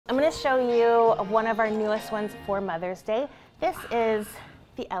I'm going to show you one of our newest ones for Mother's Day. This is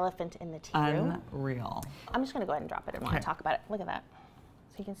the elephant in the tea room. Unreal. I'm just going to go ahead and drop it and want to talk about it. Look at that.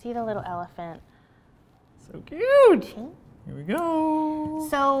 So you can see the little elephant. So cute. Here we go.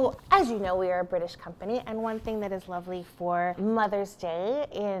 So, as you know, we are a British company, and one thing that is lovely for Mother's Day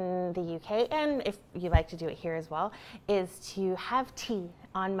in the UK, and if you like to do it here as well, is to have tea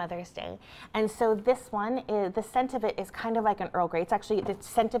on Mother's Day. And so this one, is, the scent of it is kind of like an Earl Grey. It's actually, the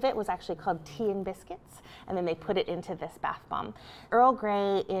scent of it was actually called Tea and Biscuits, and then they put it into this bath bomb. Earl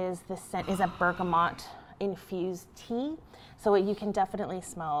Grey is the scent, is a bergamot infused tea. So you can definitely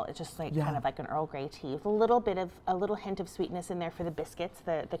smell it's just like kind of like an Earl Grey tea with a little hint of sweetness in there for the biscuits,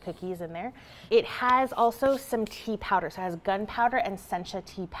 the cookies in there. It has also some tea powder. So it has gunpowder and sencha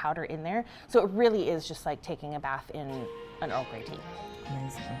tea powder in there. So it really is just like taking a bath in an Earl Grey tea.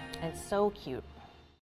 Amazing. And it's so cute.